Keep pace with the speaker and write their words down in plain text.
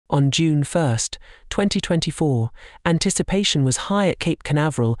On June 1, 2024, anticipation was high at Cape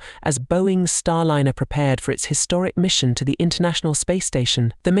Canaveral as Boeing's Starliner prepared for its historic mission to the International Space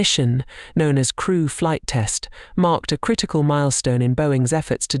Station. The mission, known as Crew Flight Test, marked a critical milestone in Boeing's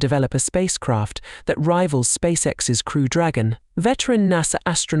efforts to develop a spacecraft that rivals SpaceX's Crew Dragon. Veteran NASA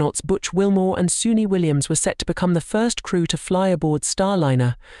astronauts Butch Wilmore and Suni Williams were set to become the first crew to fly aboard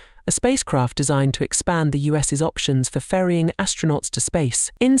Starliner, a spacecraft designed to expand the US's options for ferrying astronauts to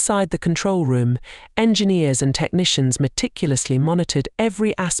space. Inside the control room, engineers and technicians meticulously monitored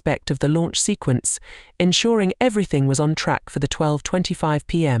every aspect of the launch sequence, ensuring everything was on track for the 12:25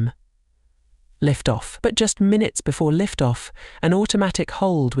 p.m. liftoff. But just minutes before liftoff, an automatic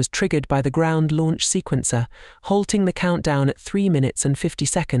hold was triggered by the ground launch sequencer, halting the countdown at 3 minutes and 50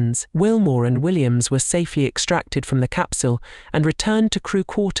 seconds. Wilmore and Williams were safely extracted from the capsule and returned to crew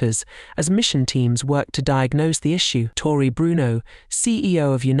quarters as mission teams worked to diagnose the issue. Tori Bruno,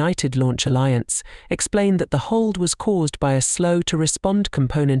 CEO of United Launch Alliance, explained that the hold was caused by a slow-to-respond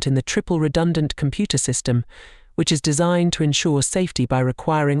component in the triple redundant computer system, which is designed to ensure safety by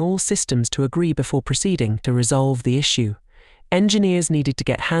requiring all systems to agree before proceeding. To resolve the issue, engineers needed to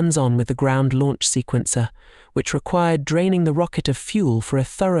get hands-on with the ground launch sequencer, which required draining the rocket of fuel for a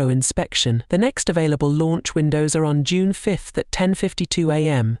thorough inspection. The next available launch windows are on June 5 at 10:52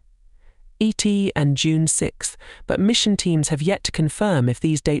 a.m. ET and June 6, but mission teams have yet to confirm if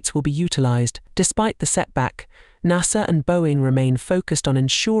these dates will be utilized. Despite the setback, NASA and Boeing remain focused on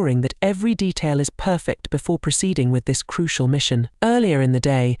ensuring that every detail is perfect before proceeding with this crucial mission. Earlier in the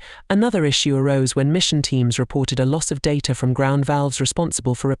day, another issue arose when mission teams reported a loss of data from ground valves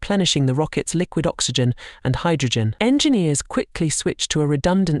responsible for replenishing the rocket's liquid oxygen and hydrogen. Engineers quickly switched to a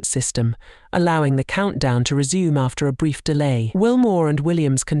redundant system, allowing the countdown to resume after a brief delay. Wilmore and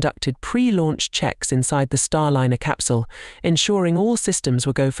Williams conducted pre-launch checks inside the Starliner capsule, ensuring all systems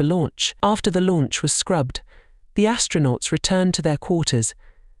were go for launch. After the launch was scrubbed, the astronauts returned to their quarters,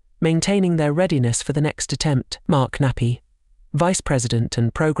 maintaining their readiness for the next attempt. Mark Nappy, Vice President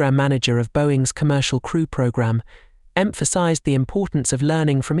and Program Manager of Boeing's Commercial Crew Program, emphasized the importance of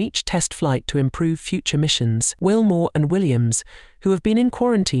learning from each test flight to improve future missions. Wilmore and Williams, who have been in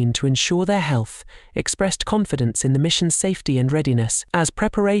quarantine to ensure their health, expressed confidence in the mission's safety and readiness. As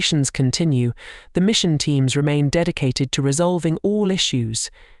preparations continue, the mission teams remain dedicated to resolving all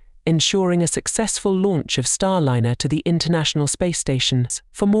issues, ensuring a successful launch of Starliner to the International Space Station.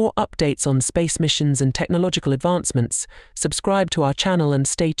 For more updates on space missions and technological advancements, subscribe to our channel and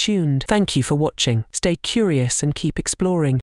stay tuned. Thank you for watching. Stay curious and keep exploring.